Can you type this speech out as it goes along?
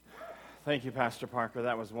Thank you, Pastor Parker.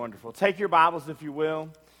 That was wonderful. Take your Bibles, if you will,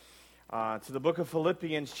 to the book of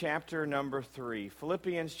Philippians, chapter number 3.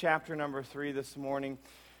 Philippians, chapter number 3 this morning.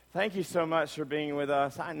 Thank you so much for being with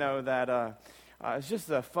us. I know that it's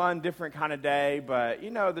just a fun, different kind of day, but,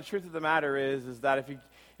 you know, the truth of the matter is that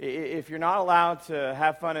if you're not allowed to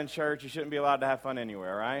have fun in church, you shouldn't be allowed to have fun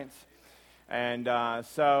anywhere, right? And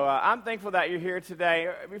so I'm thankful that you're here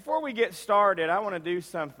today. Before we get started, I want to do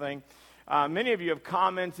something. Many of you have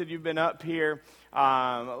commented, you've been up here.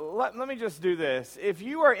 Let me just do this. If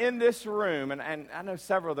you are in this room, and I know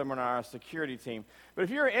several of them are on our security team, but if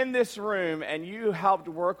you're in this room and you helped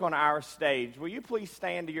work on our stage, will you please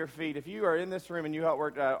stand to your feet? If you are in this room and you helped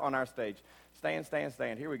work on our stage, stand.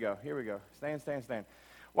 Here we go. Stand.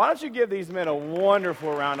 Why don't you give these men a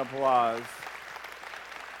wonderful round of applause?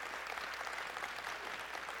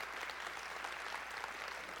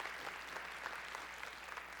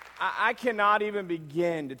 I cannot even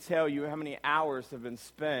begin to tell you how many hours have been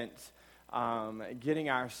spent getting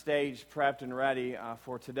our stage prepped and ready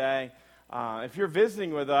for today. If you're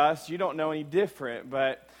visiting with us, you don't know any different,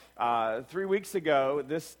 but 3 weeks ago,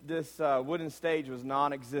 this wooden stage was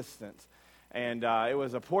non-existent, and it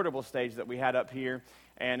was a portable stage that we had up here,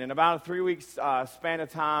 and in about a 3 weeks span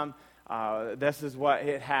of time, this is what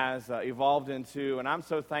it has evolved into, and I'm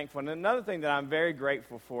so thankful. And another thing that I'm very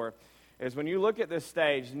grateful for is when you look at this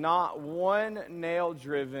stage, not one nail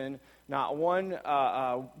driven, not one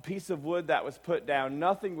piece of wood that was put down,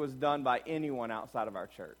 nothing was done by anyone outside of our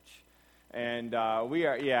church. And we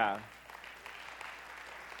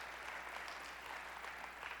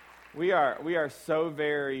are so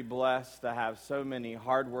very blessed to have so many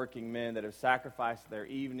hardworking men that have sacrificed their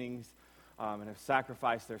evenings and have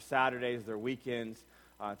sacrificed their Saturdays, their weekends,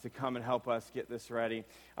 to come and help us get this ready.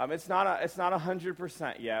 It's not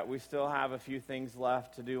 100% yet. We still have a few things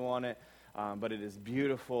left to do on it, but it is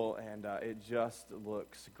beautiful and it just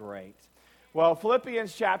looks great. Well,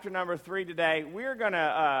 Philippians chapter number 3 today, we're going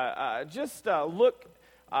to just look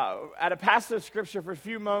at a passage of Scripture for a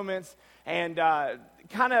few moments and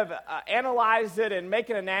kind of analyze it and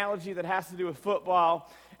make an analogy that has to do with football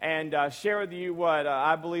and share with you what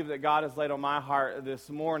I believe that God has laid on my heart this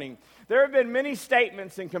morning. There have been many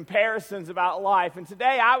statements and comparisons about life, and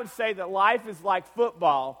today I would say that life is like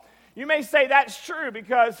football. You may say that's true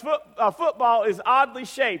because football is oddly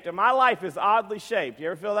shaped, and my life is oddly shaped. You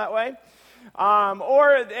ever feel that way?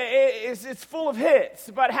 Or it's full of hits,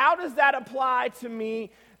 but how does that apply to me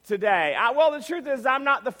today? Well, the truth is I'm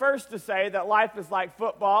not the first to say that life is like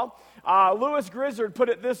football. Lewis Grizzard put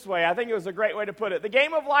it this way. I think it was a great way to put it. The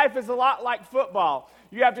game of life is a lot like football.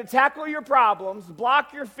 You have to tackle your problems,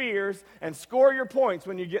 block your fears, and score your points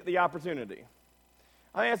when you get the opportunity.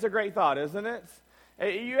 I think that's a great thought, isn't it?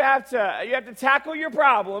 You have to tackle your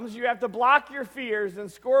problems, you have to block your fears,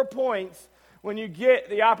 and score points when you get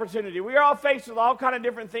the opportunity. We are all faced with all kind of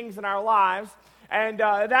different things in our lives, and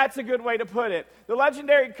that's a good way to put it. The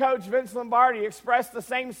legendary coach Vince Lombardi expressed the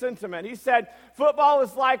same sentiment. He said, football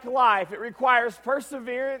is like life. It requires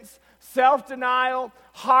perseverance, self-denial,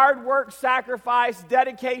 hard work, sacrifice,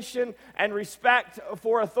 dedication, and respect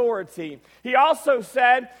for authority. He also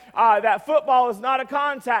said that football is not a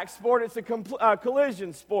contact sport, it's a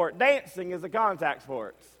collision sport. Dancing is a contact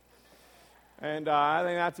sport. And I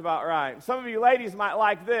think that's about right. Some of you ladies might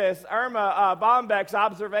like this. Irma Bombeck's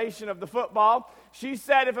observation of the football. She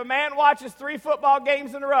said, if a man watches 3 football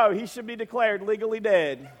games in a row, he should be declared legally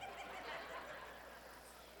dead.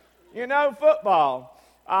 You know, football.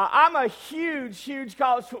 I'm a huge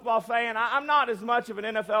college football fan. I'm not as much of an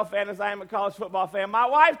NFL fan as I am a college football fan. My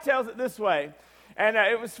wife tells it this way. And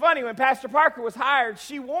it was funny, when Pastor Parker was hired,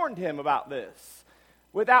 she warned him about this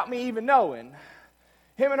without me even knowing.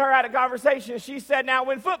 Him and her had a conversation. She said, now,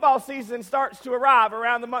 when football season starts to arrive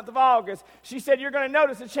around the month of August, she said, you're going to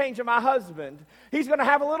notice a change in my husband. He's going to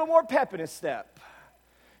have a little more pep in his step.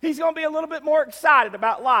 He's going to be a little bit more excited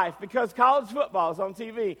about life because college football is on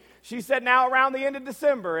TV. She said, now, around the end of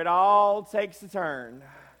December, it all takes a turn.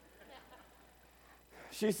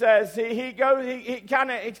 She says, it's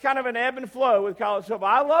kind of an ebb and flow with college football.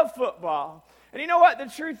 I love football. And you know what? The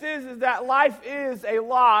truth is that life is a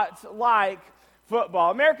lot like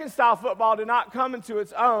football. American-style football did not come into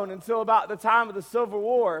its own until about the time of the Civil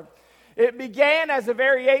War. It began as a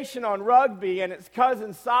variation on rugby and its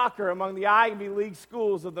cousin soccer among the Ivy League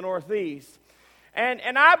schools of the Northeast. And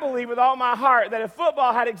I believe with all my heart that if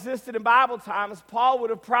football had existed in Bible times, Paul would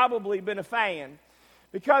have probably been a fan.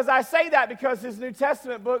 Because I say that because his New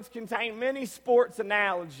Testament books contain many sports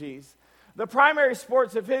analogies. The primary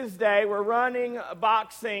sports of his day were running,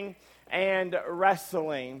 boxing, and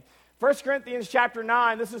wrestling. 1 Corinthians chapter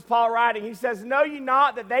 9, this is Paul writing. He says, "Know ye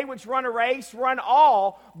not that they which run a race run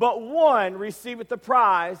all, but one receiveth the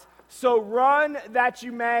prize? So run that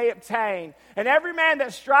you may obtain. And every man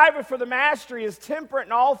that striveth for the mastery is temperate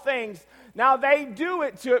in all things. Now they do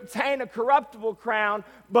it to obtain a corruptible crown,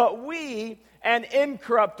 but we an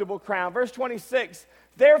incorruptible crown." Verse 26,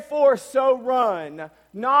 "Therefore so run,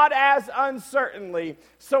 not as uncertainly.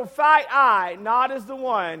 So fight I, not as the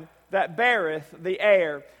one that beareth the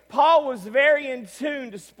air." Paul was very in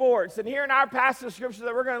tune to sports. And here in our passage of scripture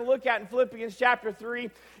that we're going to look at in Philippians chapter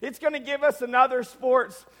 3, it's going to give us another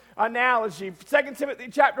sports analogy. 2 Timothy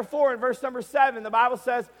chapter 4 and verse number 7, the Bible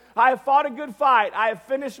says, "I have fought a good fight. I have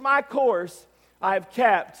finished my course. I have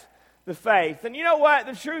kept the faith." And you know what?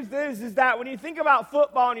 The truth is that when you think about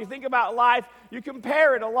football and you think about life, you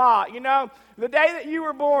compare it a lot. You know, the day that you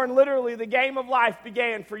were born, literally, the game of life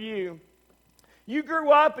began for you. You grew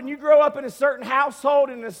up, and you grew up in a certain household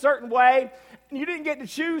in a certain way. You didn't get to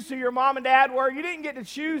choose who your mom and dad were. You didn't get to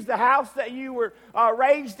choose the house that you were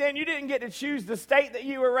raised in. You didn't get to choose the state that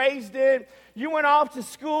you were raised in. You went off to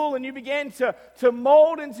school, and you began to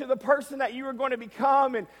mold into the person that you were going to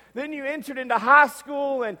become. And then you entered into high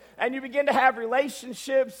school, and you began to have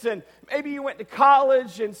relationships. And maybe you went to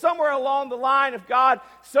college, and somewhere along the line, if God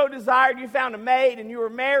so desired, you found a mate, and you were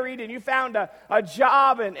married, and you found a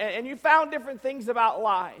job, and you found different things about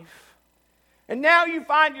life. And now you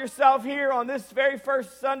find yourself here on this very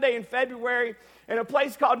first Sunday in February in a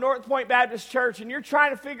place called North Point Baptist Church, and you're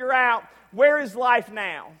trying to figure out, where is life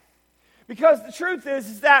now? Because the truth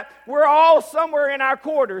is that we're all somewhere in our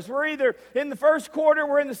quarters. We're either in the first quarter,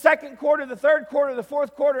 we're in the second quarter, the third quarter, the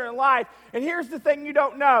fourth quarter in life. And here's the thing you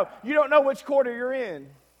don't know. You don't know which quarter you're in.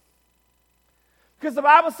 Because the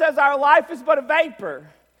Bible says our life is but a vapor.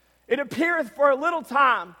 It appeareth for a little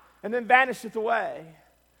time and then vanisheth away.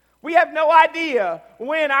 We have no idea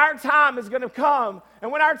when our time is going to come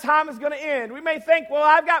and when our time is going to end. We may think, well,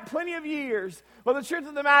 I've got plenty of years. Well, the truth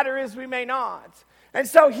of the matter is we may not. And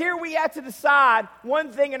so here we have to decide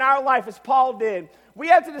one thing in our life, as Paul did. We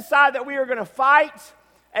have to decide that we are going to fight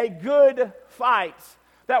a good fight,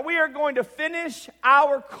 that we are going to finish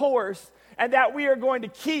our course, and that we are going to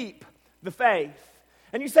keep the faith.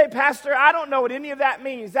 And you say, "Pastor, I don't know what any of that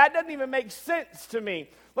means. That doesn't even make sense to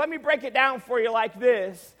me." Let me break it down for you like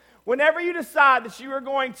this. Whenever you decide that you are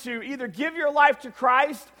going to either give your life to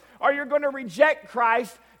Christ or you're going to reject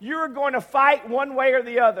Christ, you are going to fight one way or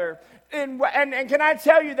the other. And can I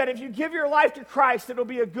tell you that if you give your life to Christ, it'll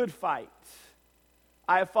be a good fight.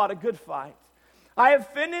 I have fought a good fight. I have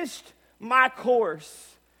finished my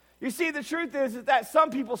course. You see, the truth is that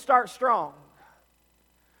some people start strong.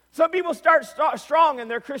 Some people start strong in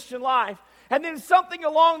their Christian life, and then something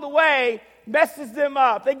along the way messes them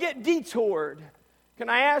up. They get detoured. Can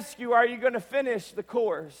I ask you, are you going to finish the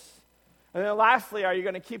course? And then lastly, are you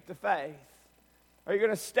going to keep the faith? Are you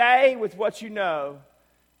going to stay with what you know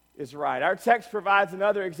is right? Our text provides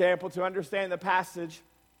another example to understand the passage.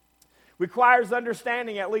 Requires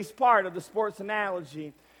understanding at least part of the sports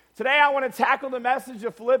analogy. Today I want to tackle the message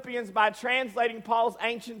of Philippians by translating Paul's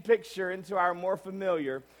ancient picture into our more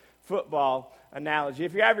familiar football analogy.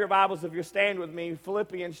 If you have your Bibles, if you stand with me,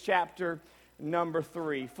 Philippians chapter number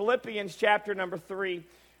 3. Philippians chapter number 3.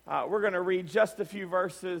 We're going to read just a few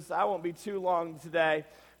verses. I won't be too long today.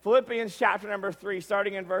 Philippians chapter number 3,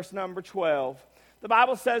 starting in verse number 12. The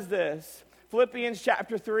Bible says this. Philippians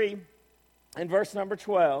chapter 3 and verse number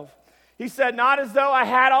 12. He said, "Not as though I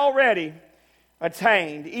had already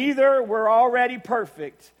attained, either were already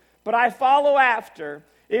perfect, but I follow after,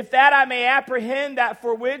 if that I may apprehend that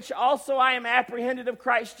for which also I am apprehended of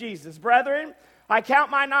Christ Jesus. Brethren, I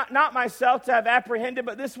count not myself to have apprehended,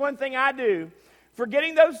 but this one thing I do,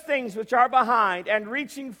 forgetting those things which are behind, and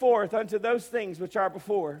reaching forth unto those things which are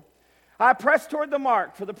before. I press toward the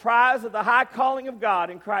mark for the prize of the high calling of God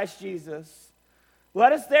in Christ Jesus.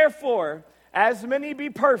 Let us therefore, as many be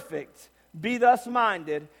perfect, be thus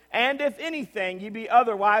minded, and if anything ye be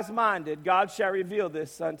otherwise minded, God shall reveal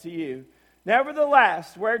this unto you.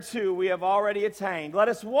 Nevertheless, whereto we have already attained, let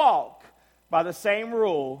us walk by the same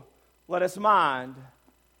rule. Let us mind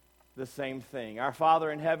the same thing." Our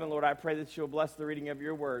Father in heaven, Lord, I pray that you'll bless the reading of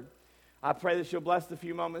your word. I pray that you'll bless the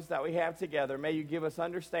few moments that we have together. May you give us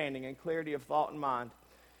understanding and clarity of thought and mind.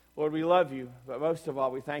 Lord, we love you, but most of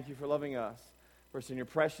all, we thank you for loving us. For it's in your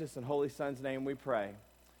precious and holy Son's name we pray.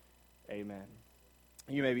 Amen.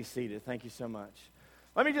 You may be seated. Thank you so much.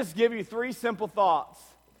 Let me just give you 3 simple thoughts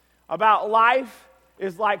about life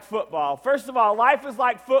is like football. First of all, life is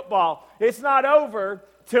like football. It's not over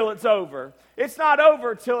till it's over. It's not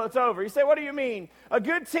over till it's over. You say, what do you mean? A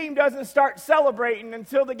good team doesn't start celebrating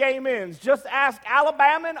until the game ends. Just ask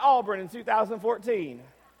Alabama and Auburn in 2014.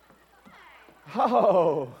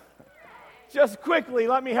 Oh, just quickly,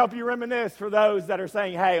 let me help you reminisce for those that are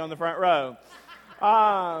saying hey on the front row.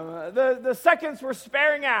 The seconds were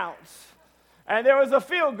sparing out, and there was a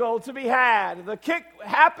field goal to be had. The kick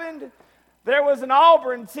happened. There was an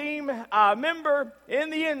Auburn team member in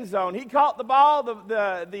the end zone. He caught the ball.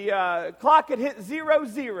 The clock had hit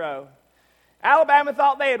 0-0. Alabama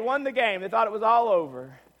thought they had won the game. They thought it was all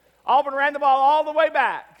over. Auburn ran the ball all the way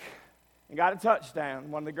back and got a touchdown,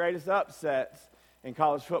 one of the greatest upsets in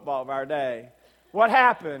college football of our day. What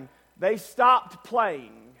happened? They stopped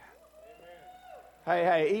playing.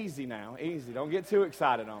 Hey, easy now, easy. Don't get too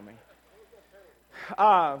excited on me.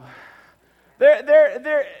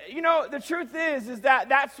 The truth is that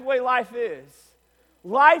that's the way life is.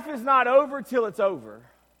 Life is not over till it's over.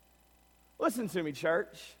 Listen to me,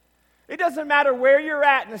 church. It doesn't matter where you're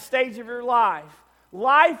at in the stage of your life.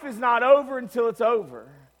 Life is not over until it's over.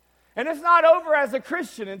 And it's not over as a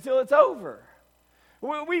Christian until it's over.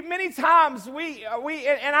 Many times,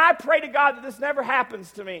 and I pray to God that this never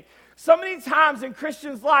happens to me. So many times in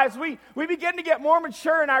Christians' lives, we begin to get more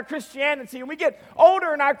mature in our Christianity, and we get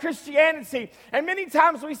older in our Christianity. And many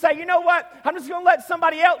times we say, you know what, I'm just going to let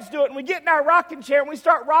somebody else do it. And we get in our rocking chair and we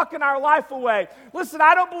start rocking our life away. Listen,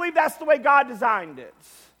 I don't believe that's the way God designed it.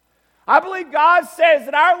 I believe God says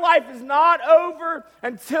that our life is not over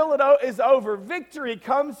until it is over. Victory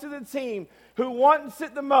comes to the team who wants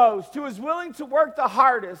it the most, who is willing to work the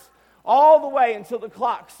hardest all the way until the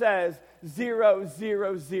clock says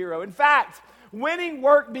 0-0-0. In fact, winning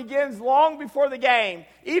work begins long before the game,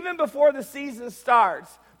 even before the season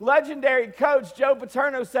starts. Legendary coach Joe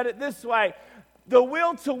Paterno said it this way: the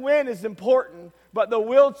will to win is important, but the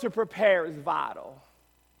will to prepare is vital.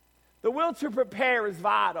 The will to prepare is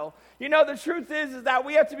vital. You know, the truth is that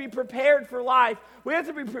we have to be prepared for life. We have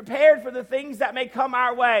to be prepared for the things that may come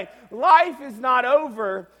our way. Life is not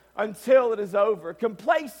over until it is over.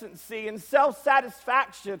 Complacency and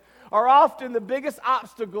self-satisfaction are often the biggest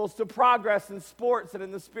obstacles to progress in sports and in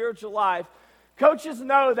the spiritual life. Coaches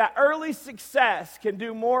know that early success can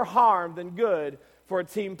do more harm than good for a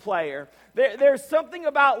team player. There's something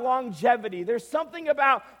about longevity. There's something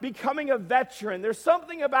about becoming a veteran. There's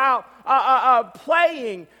something about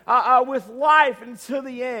playing with life until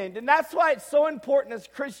the end. And that's why it's so important as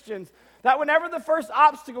Christians that whenever the first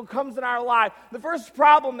obstacle comes in our life, the first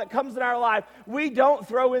problem that comes in our life, we don't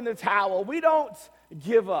throw in the towel. We don't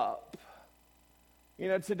give up. You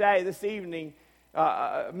know, today, this evening,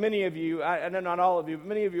 many of you, I know not all of you, but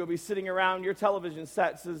many of you will be sitting around your television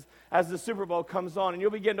sets as the Super Bowl comes on, and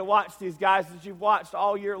you'll begin to watch these guys that you've watched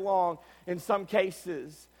all year long in some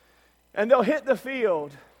cases. And they'll hit the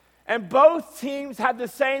field, and both teams have the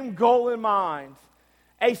same goal in mind: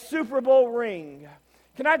 a Super Bowl ring.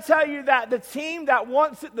 Can I tell you that the team that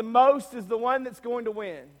wants it the most is the one that's going to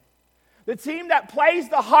win? The team that plays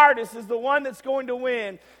the hardest is the one that's going to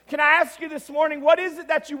win. Can I ask you this morning, what is it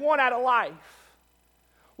that you want out of life?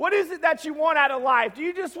 What is it that you want out of life? Do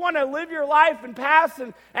you just want to live your life and pass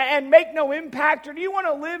and make no impact? Or do you want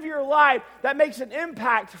to live your life that makes an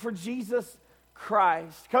impact for Jesus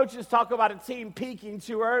Christ? Coaches talk about a team peaking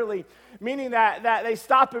too early, meaning that they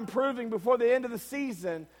stop improving before the end of the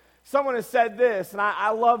season. Someone has said this, and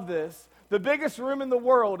I love this: the biggest room in the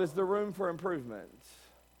world is the room for improvement.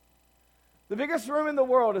 The biggest room in the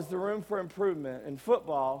world is the room for improvement in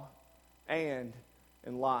football and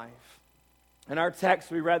in life. In our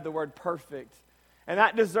text, we read the word perfect, and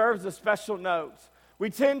that deserves a special note.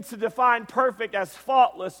 We tend to define perfect as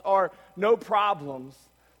faultless or no problems.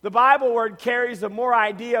 The Bible word carries a more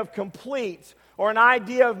idea of complete or an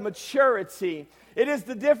idea of maturity. It is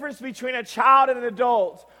the difference between a child and an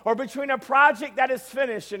adult, or between a project that is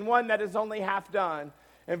finished and one that is only half done.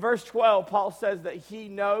 In verse 12, Paul says that he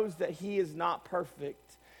knows that he is not perfect.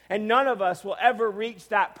 And none of us will ever reach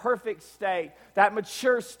that perfect state, that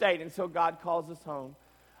mature state, until God calls us home.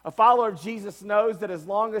 A follower of Jesus knows that as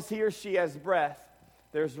long as he or she has breath,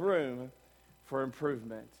 there's room for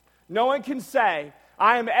improvement. No one can say,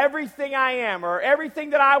 I am everything I am, or everything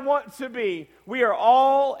that I want to be. We are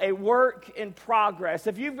all a work in progress.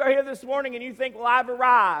 If you're here this morning and you think, well, I've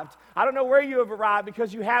arrived, I don't know where you have arrived,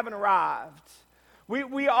 because you haven't arrived.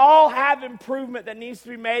 We all have improvement that needs to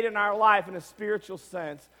be made in our life in a spiritual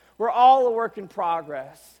sense. We're all a work in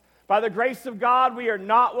progress. By the grace of God, we are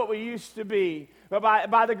not what we used to be. But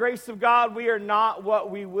by the grace of God, we are not what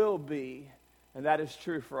we will be. And that is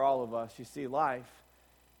true for all of us. You see, life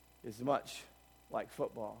is much like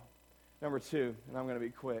football. Number 2, and I'm going to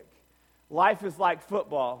be quick. Life is like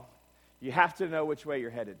football. You have to know which way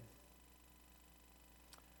you're headed.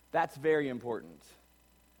 That's very important.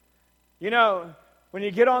 You know, when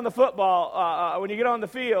you get on the when you get on the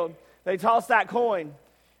field, they toss that coin.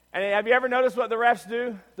 And have you ever noticed what the refs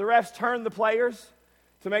do? The refs turn the players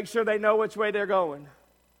to make sure they know which way they're going.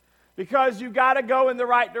 Because you got to go in the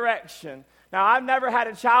right direction. Now, I've never had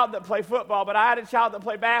a child that played football, but I had a child that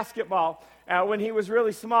played basketball when he was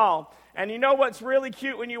really small. And you know what's really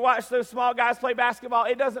cute when you watch those small guys play basketball?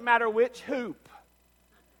 It doesn't matter which hoop.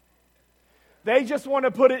 They just want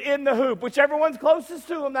to put it in the hoop. Whichever one's closest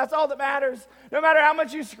to them, that's all that matters. No matter how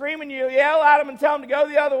much you scream and you yell at them and tell them to go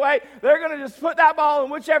the other way, they're going to just put that ball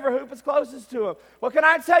in whichever hoop is closest to them. Well, can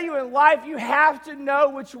I tell you, in life, you have to know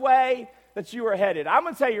which way that you are headed. I'm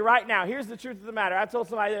going to tell you right now, here's the truth of the matter. I told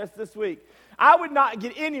somebody this week. I would not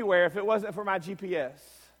get anywhere if it wasn't for my GPS.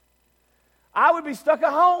 I would be stuck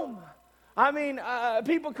at home. I mean,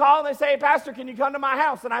 people call and they say, "Hey, Pastor, can you come to my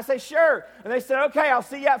house?" And I say, "Sure." And they said, "Okay, I'll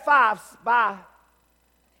see you at 5. Bye."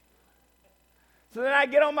 So then I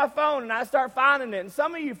get on my phone and I start finding it. And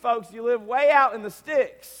some of you folks, you live way out in the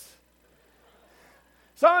sticks.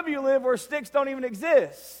 Some of you live where sticks don't even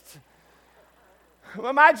exist.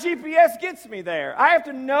 Well, my GPS gets me there. I have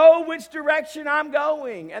to know which direction I'm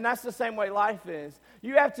going. And that's the same way life is.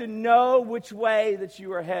 You have to know which way that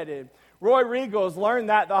you are headed. Roy Riegels learned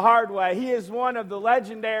that the hard way. He is one of the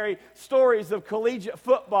legendary stories of collegiate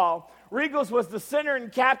football. Riegels was the center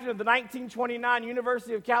and captain of the 1929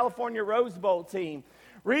 University of California Rose Bowl team.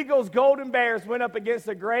 Riegels' Golden Bears went up against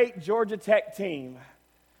a great Georgia Tech team.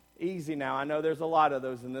 Easy now. I know there's a lot of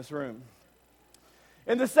those in this room.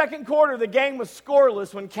 In the second quarter, the game was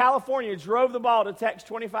scoreless when California drove the ball to Tech's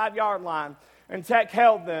 25-yard line, and Tech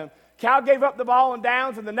held them. Cal gave up the ball on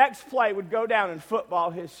downs, and the next play would go down in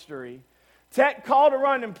football history. Tech called a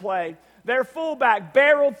running play. Their fullback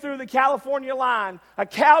barreled through the California line. A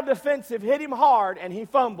Cal defensive hit him hard, and he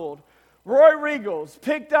fumbled. Roy Riegels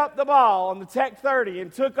picked up the ball on the Tech 30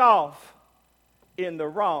 and took off in the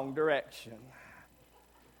wrong direction.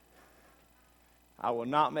 I will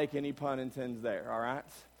not make any pun intends there, all right?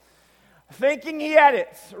 Thinking he had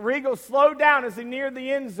it, Riegels slowed down as he neared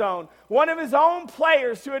the end zone. One of his own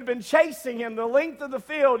players who had been chasing him the length of the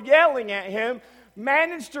field, yelling at him,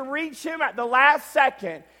 managed to reach him at the last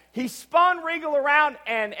second. He spun Riegel around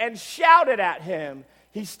and shouted at him.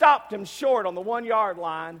 He stopped him short on the 1-yard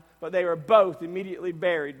line, but they were both immediately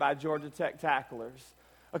buried by Georgia Tech tacklers.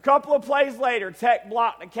 A couple of plays later, Tech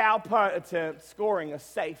blocked a Cal punt attempt, scoring a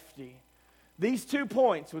safety. These 2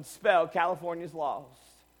 points would spell California's loss.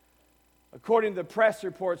 According to the press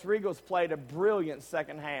reports, Riegels played a brilliant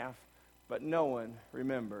second half, but no one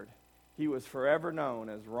remembered. He was forever known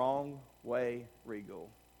as Wrong Way Riegel.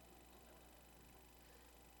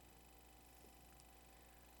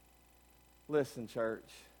 Listen, church,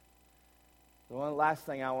 the one last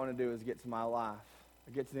thing I want to do is get to my life,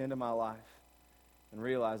 or get to the end of my life, and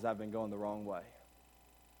realize I've been going the wrong way.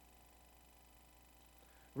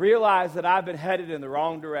 Realize that I've been headed in the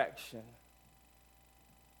wrong direction.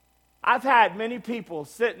 I've had many people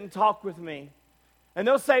sit and talk with me, and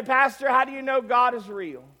they'll say, "Pastor, how do you know God is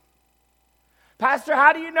real? Pastor,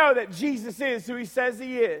 how do you know that Jesus is who he says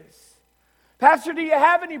he is? Pastor, do you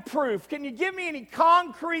have any proof? Can you give me any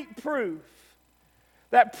concrete proof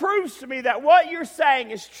that proves to me that what you're saying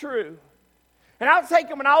is true?" And I'll take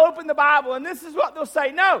them and I'll open the Bible, and this is what they'll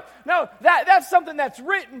say. No, that's something that's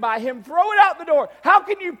written by him. Throw it out the door. How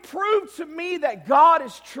can you prove to me that God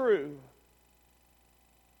is true?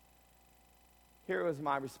 Here was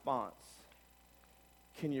my response.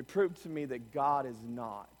 Can you prove to me that God is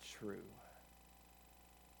not true?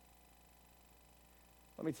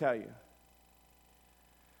 Let me tell you.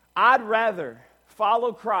 I'd rather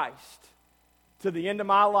follow Christ to the end of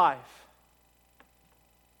my life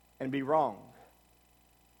and be wrong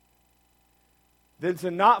than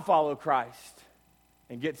to not follow Christ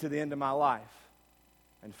and get to the end of my life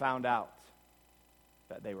and found out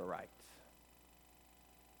that they were right.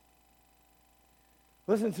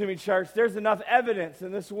 Listen to me, church. There's enough evidence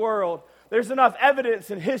in this world. There's enough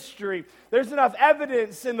evidence in history. There's enough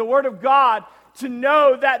evidence in the Word of God to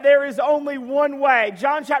know that there is only one way.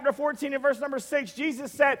 John chapter 14 and verse number 6, Jesus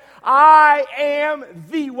said, "I am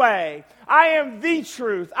the way. I am the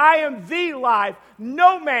truth. I am the life.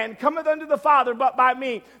 No man cometh unto the Father but by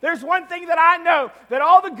me." There's one thing that I know, that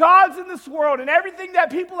all the gods in this world and everything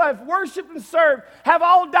that people have worshiped and served have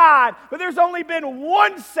all died, but there's only been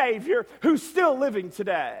one Savior who's still living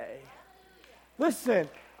today. Listen,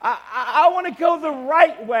 I want to go the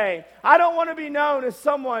right way. I don't want to be known as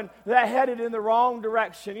someone that headed in the wrong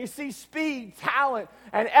direction. You see, speed, talent,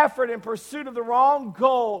 and effort in pursuit of the wrong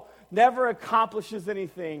goal never accomplishes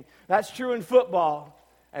anything. That's true in football,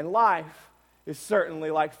 and life is certainly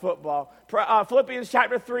like football. Philippians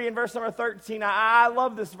chapter 3 and verse number 13. I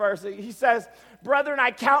love this verse. He says, "Brethren,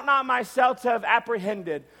 I count not myself to have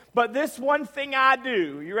apprehended, but this one thing I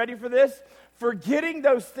do." You ready for this? "Forgetting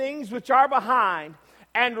those things which are behind,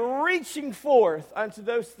 and reaching forth unto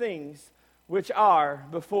those things which are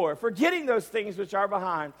before." Forgetting those things which are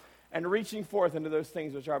behind, and reaching forth into those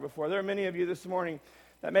things which are before. There are many of you this morning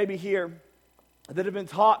that may be here that have been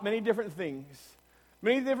taught many different things.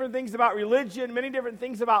 Many different things about religion, many different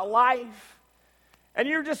things about life. And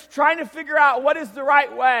you're just trying to figure out what is the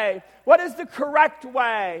right way, what is the correct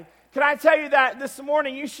way. Can I tell you that this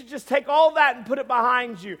morning you should just take all that and put it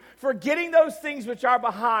behind you, forgetting those things which are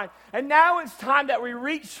behind. And now it's time that we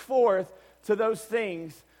reach forth to those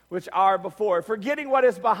things which are before. Forgetting what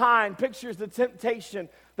is behind pictures the temptation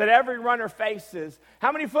that every runner faces.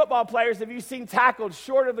 How many football players have you seen tackled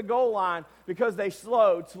short of the goal line because they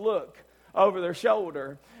slowed to look over their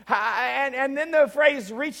shoulder? And then the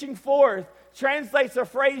phrase reaching forth translates a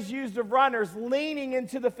phrase used of runners leaning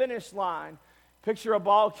into the finish line. Picture a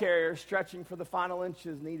ball carrier stretching for the final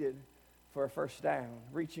inches needed for a first down,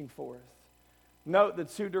 reaching forth. Note the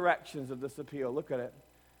two directions of this appeal. Look at it.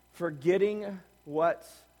 Forgetting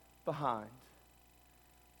what's behind,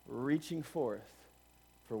 reaching forth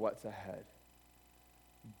for what's ahead.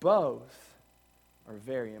 Both are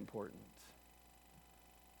very important.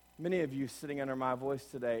 Many of you sitting under my voice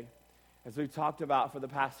today, as we've talked about for the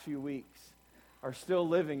past few weeks, are still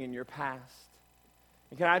living in your past.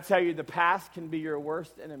 And can I tell you, the past can be your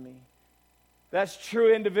worst enemy. That's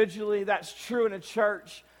true individually. That's true in a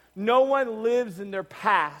church. No one lives in their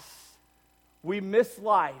past. We miss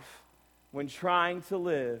life when trying to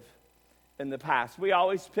live in the past. We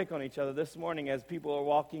always pick on each other. This morning as people are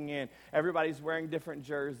walking in, everybody's wearing different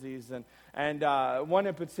jerseys. And one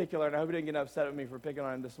in particular, and I hope he didn't get upset with me for picking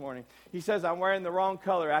on him this morning. He says, "I'm wearing the wrong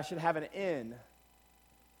color. I should have an N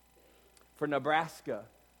for Nebraska."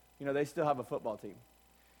 You know, they still have a football team.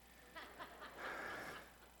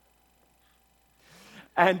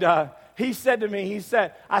 And he said to me,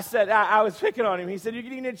 I was picking on him. He said, "You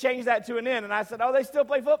need to change that to an N." And I said, "Oh, they still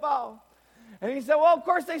play football." And he said, "Well, of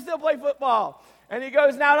course they still play football." And he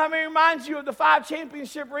goes, "Now let me remind you of the 5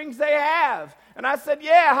 championship rings they have." And I said,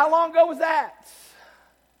 "Yeah, how long ago was that?"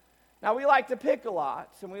 Now, we like to pick a lot,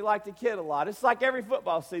 and we like to kid a lot. It's like every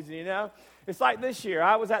football season, you know. It's like this year.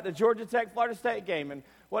 I was at the Georgia Tech-Florida State game, and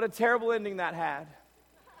what a terrible ending that had.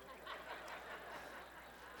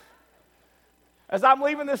 As I'm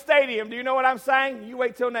leaving the stadium, do you know what I'm saying? You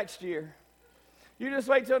wait till next year. You just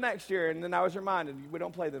wait till next year. And then I was reminded, we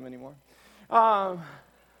don't play them anymore.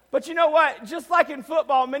 But you know what? Just like in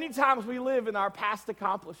football, many times we live in our past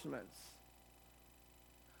accomplishments.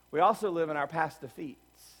 We also live in our past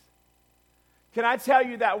defeats. Can I tell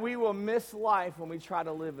you that we will miss life when we try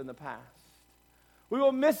to live in the past? We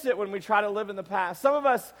will miss it when we try to live in the past. Some of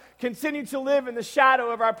us continue to live in the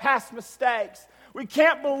shadow of our past mistakes. We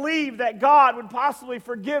can't believe that God would possibly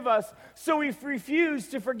forgive us, so we refuse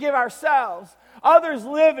to forgive ourselves. Others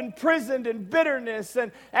live imprisoned in bitterness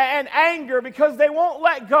and anger because they won't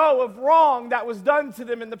let go of wrong that was done to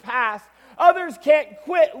them in the past. Others can't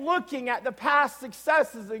quit looking at the past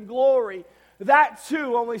successes and glory. That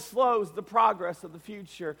too only slows the progress of the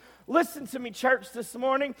future. Listen to me, church, this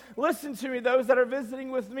morning. Listen to me, those that are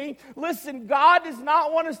visiting with me. Listen, God does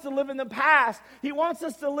not want us to live in the past. He wants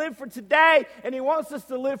us to live for today, and He wants us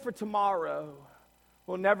to live for tomorrow.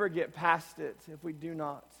 We'll never get past it if we do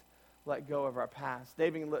not let go of our past.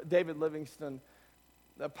 David Livingstone,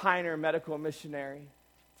 the pioneer medical missionary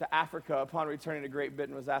to Africa, upon returning to Great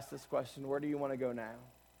Britain, was asked this question: "Where do you want to go now?"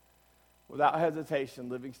 Without hesitation,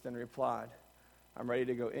 Livingstone replied, "I'm ready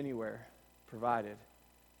to go anywhere, provided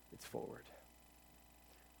it's forward."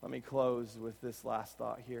 Let me close with this last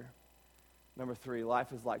thought here. Number 3,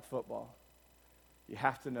 life is like football. You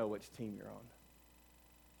have to know which team you're on.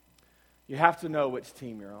 You have to know which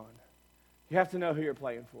team you're on. You have to know who you're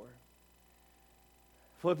playing for.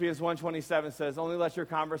 Philippians 1:27 says, "Only let your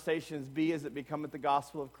conversations be as it becometh the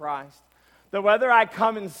gospel of Christ, that whether I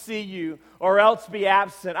come and see you or else be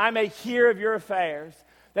absent, I may hear of your affairs,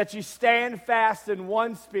 that you stand fast in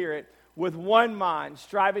one spirit, with one mind,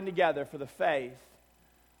 striving together for the faith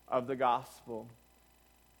of the gospel."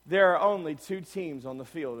 There are only 2 teams on the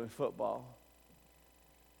field in football.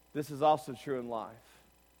 This is also true in life.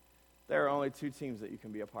 There are only 2 teams that you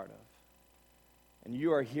can be a part of. And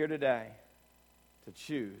you are here today to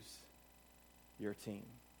choose your team.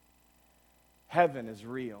 Heaven is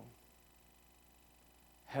real.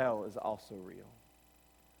 Hell is also real.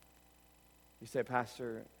 You say,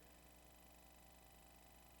 Pastor,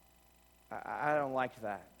 I don't like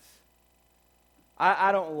that.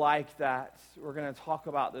 I don't like that. We're going to talk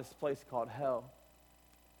about this place called hell.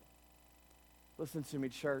 Listen to me,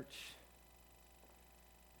 church.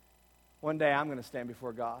 One day I'm going to stand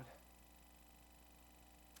before God.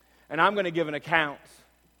 And I'm going to give an account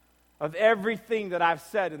of everything that I've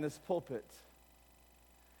said in this pulpit.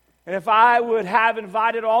 And if I would have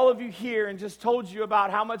invited all of you here and just told you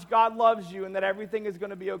about how much God loves you and that everything is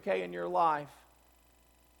going to be okay in your life,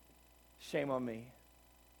 shame on me.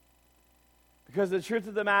 Because the truth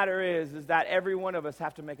of the matter is that every one of us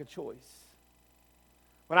have to make a choice.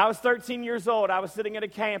 When I was 13 years old, I was sitting at a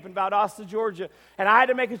camp in Valdosta, Georgia, and I had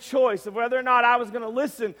to make a choice of whether or not I was going to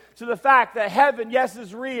listen to the fact that heaven, yes,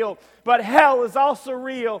 is real, but hell is also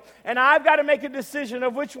real. And I've got to make a decision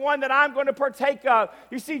of which one that I'm going to partake of.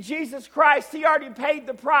 You see, Jesus Christ, He already paid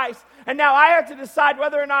the price, and now I have to decide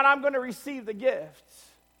whether or not I'm going to receive the gift.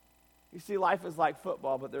 You see, life is like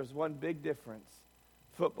football, but there's one big difference.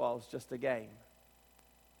 Football is just a game.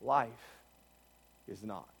 Life is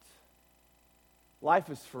not.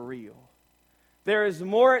 Life is for real. There is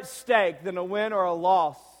more at stake than a win or a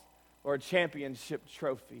loss or a championship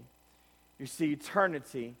trophy. You see,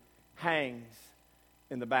 eternity hangs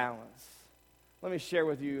in the balance. Let me share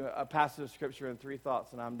with you a passage of Scripture in 3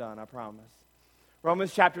 thoughts, and I'm done, I promise.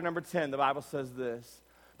 Romans chapter number 10, the Bible says this.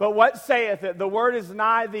 But what saith it? The word is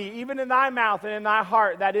nigh thee, even in thy mouth and in thy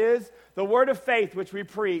heart. That is the word of faith which we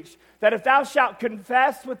preach. That if thou shalt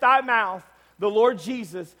confess with thy mouth the Lord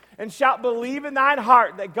Jesus, and shalt believe in thine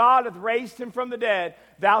heart that God hath raised him from the dead,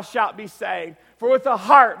 thou shalt be saved. For with the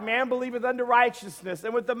heart man believeth unto righteousness,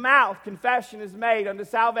 and with the mouth confession is made unto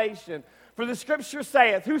salvation. For the Scripture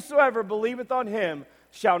saith, whosoever believeth on him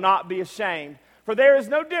shall not be ashamed. For there is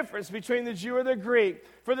no difference between the Jew or the Greek.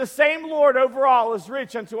 For the same Lord over all is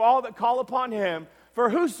rich unto all that call upon him.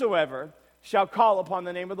 For whosoever shall call upon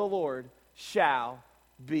the name of the Lord shall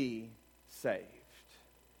be saved.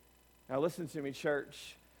 Now listen to me,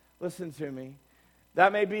 church. Listen to me.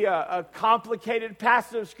 That may be a complicated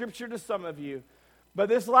passage of Scripture to some of you, but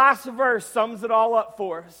this last verse sums it all up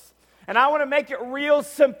for us. And I want to make it real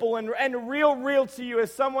simple and real to you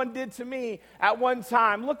as someone did to me at one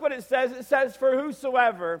time. Look what it says. It says, for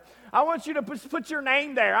whosoever. I want you to put your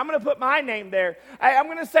name there. I'm going to put my name there. I'm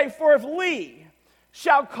going to say, for if Lee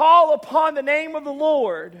shall call upon the name of the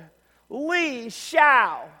Lord, Lee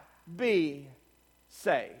shall be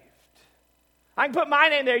saved. I can put my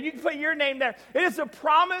name there. You can put your name there. It is a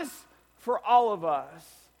promise for all of us.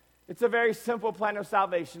 It's a very simple plan of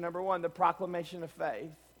salvation. Number one, the proclamation of faith.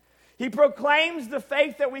 He proclaims the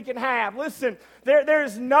faith that we can have. Listen, there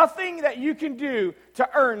is nothing that you can do to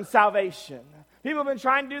earn salvation. People have been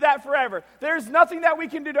trying to do that forever. There's nothing that we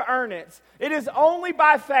can do to earn it. It is only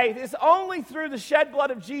by faith. It's only through the shed blood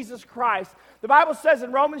of Jesus Christ. The Bible says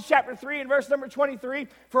in Romans chapter 3 and verse number 23,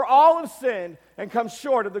 for all have sinned and come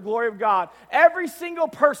short of the glory of God. Every single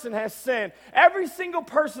person has sinned. Every single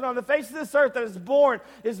person on the face of this earth that is born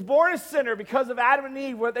a sinner because of Adam and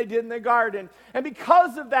Eve, what they did in the garden. And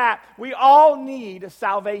because of that, we all need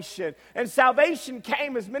salvation. And salvation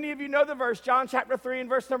came, as many of you know the verse, John chapter 3 and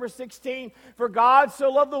verse number 16, for God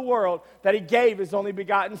so loved the world that he gave his only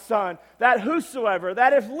begotten Son, that whosoever,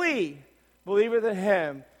 that if Lee believeth in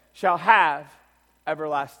him, shall have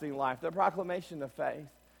everlasting life. The proclamation of faith.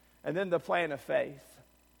 And then the plan of faith.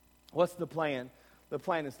 What's the plan? The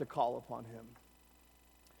plan is to call upon him.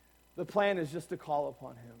 The plan is just to call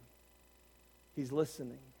upon him. He's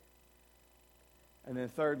listening. And then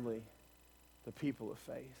thirdly, the people of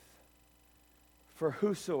faith. For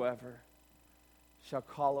whosoever shall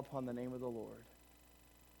call upon the name of the Lord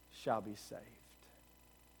shall be saved.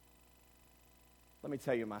 Let me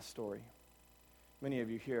tell you my story. Many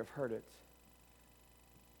of you here have heard it.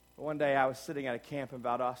 But one day I was sitting at a camp in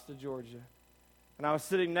Valdosta, Georgia, and I was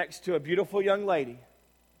sitting next to a beautiful young lady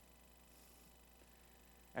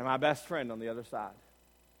and my best friend on the other side.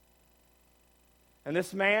 And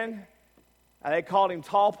this man, they called him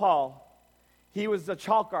Tall Paul. He was a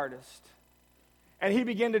chalk artist, and he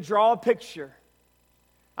began to draw a picture.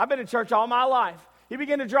 I've been in church all my life. He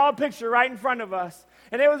began to draw a picture right in front of us.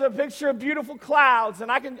 And it was a picture of beautiful clouds. And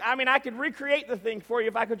I could recreate the thing for you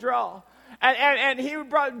if I could draw. And he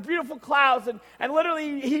brought beautiful clouds. And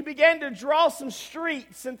literally he began to draw some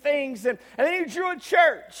streets and things. And then he drew a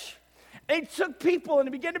church. And he took people and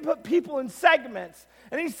he began to put people in segments.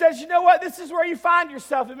 And he says, you know what? This is where you find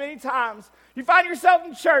yourself at many times. You find yourself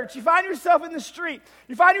in church. You find yourself in the street.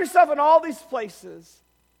 You find yourself in all these places.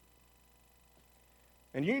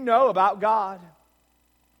 and you know about God.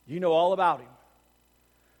 You know all about Him.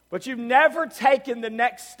 But you've never taken the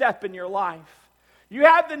next step in your life. You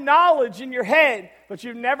have the knowledge in your head, but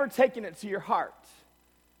you've never taken it to your heart.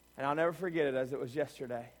 And I'll never forget it as it was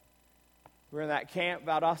yesterday. We were in that camp,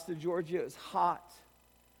 Valdosta, Georgia. It was hot.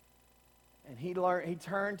 And he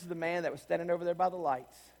turned to the man that was standing over there by the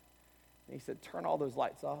lights. And he said, turn all those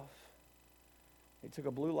lights off. He took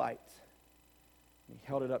a blue light. And he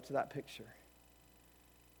held it up to that picture.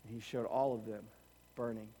 And he showed all of them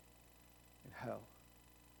burning in hell.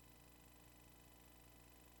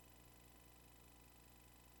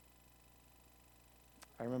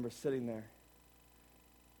 I remember sitting there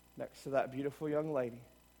next to that beautiful young lady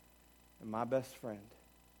and my best friend.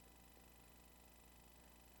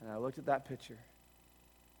 And I looked at that picture,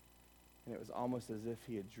 and it was almost as if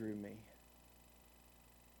he had drew me.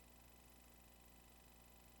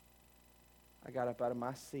 I got up out of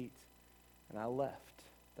my seat, and I left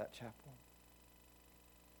that chapel.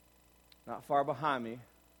 Not far behind me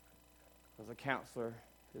was a counselor.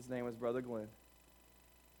 His name was Brother Glenn.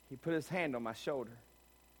 He put his hand on my shoulder,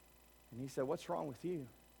 and he said, what's wrong with you?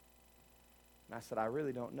 And I said, I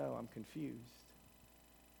really don't know. I'm confused.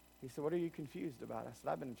 He said, what are you confused about? I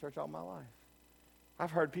said, I've been in church all my life.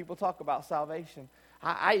 I've heard people talk about salvation.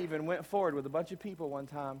 I even went forward with a bunch of people one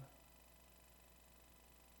time.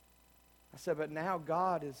 I said, but now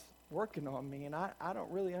God is working on me, and I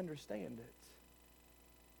don't really understand it.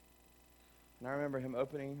 And I remember him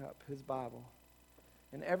opening up his Bible,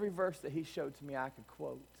 and every verse that he showed to me I could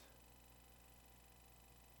quote.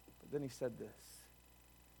 But then he said this.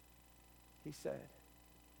 He said,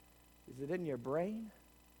 is it in your brain?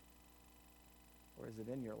 Or is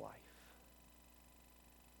it in your life?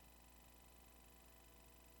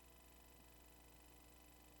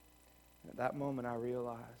 And at that moment, I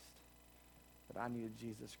realized that I needed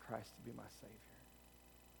Jesus Christ to be my Savior.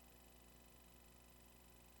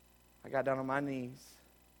 I got down on my knees,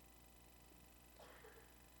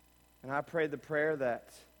 and I prayed the prayer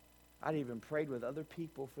that I'd even prayed with other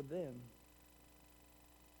people for them.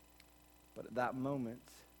 But at that moment,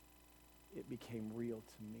 it became real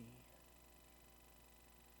to me.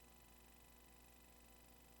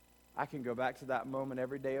 I can go back to that moment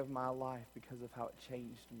every day of my life because of how it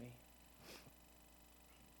changed me.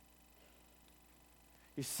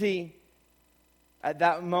 You see, at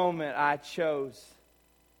that moment, I chose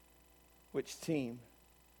which team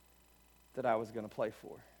that I was going to play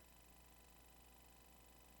for.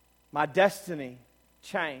 My destiny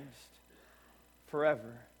changed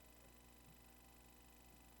forever.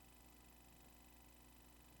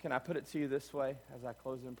 Can I put it to you this way as I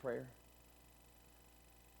close in prayer?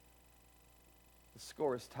 The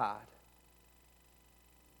score is tied.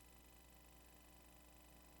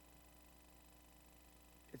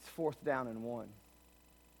 It's 4th down and 1.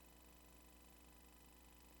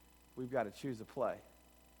 We've got to choose a play.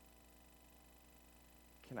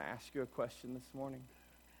 Can I ask you a question this morning?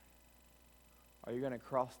 Are you going to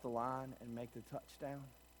cross the line and make the touchdown?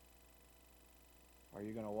 Or are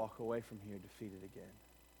you going to walk away from here defeated again?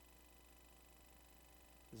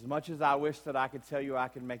 As much as I wish that I could tell you I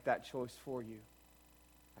could make that choice for you,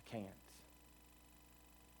 I can't.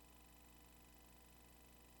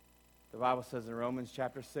 The Bible says in Romans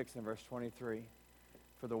chapter 6 and verse 23,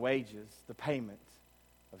 for the wages, the payment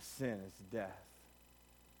of sin is death.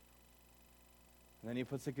 And then he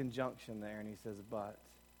puts a conjunction there and he says, but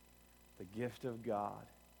the gift of God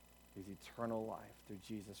is eternal life through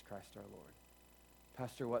Jesus Christ our Lord.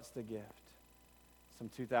 Pastor, what's the gift? Some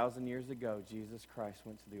 2,000 years ago, Jesus Christ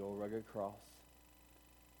went to the old rugged cross.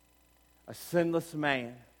 A sinless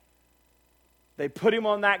man. They put him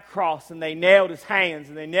on that cross and they nailed his hands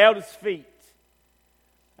and they nailed his feet.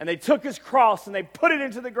 And they took his cross and they put it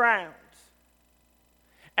into the ground.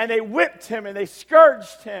 And they whipped him and they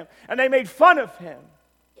scourged him and they made fun of him.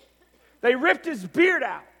 They ripped his beard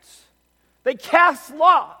out. They cast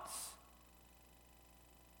lots.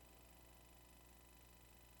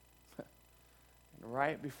 And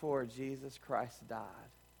right before Jesus Christ died,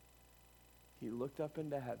 he looked up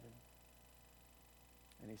into heaven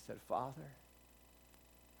and he said, Father,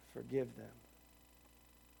 forgive them,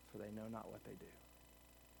 for they know not what they do.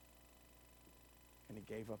 And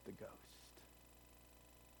he gave up the ghost.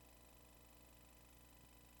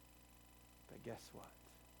 But guess what?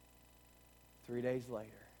 3 days later,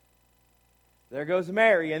 there goes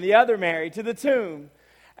Mary and the other Mary to the tomb.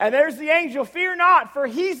 And there's the angel, fear not, for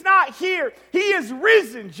he's not here. He is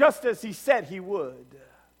risen just as he said he would.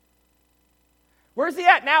 Where's he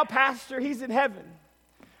at now, Pastor? He's in heaven.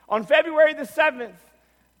 On February the 7th,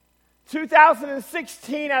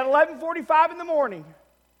 2016 at 11:45 in the morning,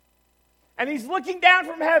 And he's looking down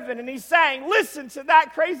from heaven and he's saying, listen to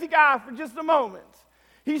that crazy guy for just a moment.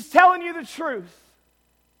 He's telling you the truth.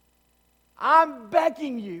 I'm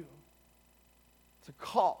begging you to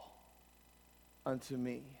call unto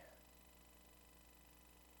me.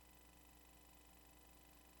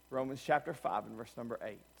 Romans chapter 5 and verse number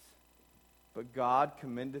 8. But God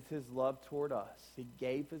commendeth his love toward us. He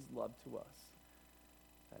gave his love to us,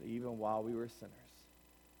 that even while we were sinners,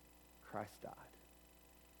 Christ died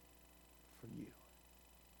for you.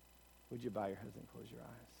 Would you bow your heads and close your eyes?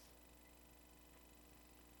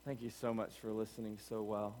 Thank you so much for listening so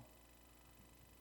well.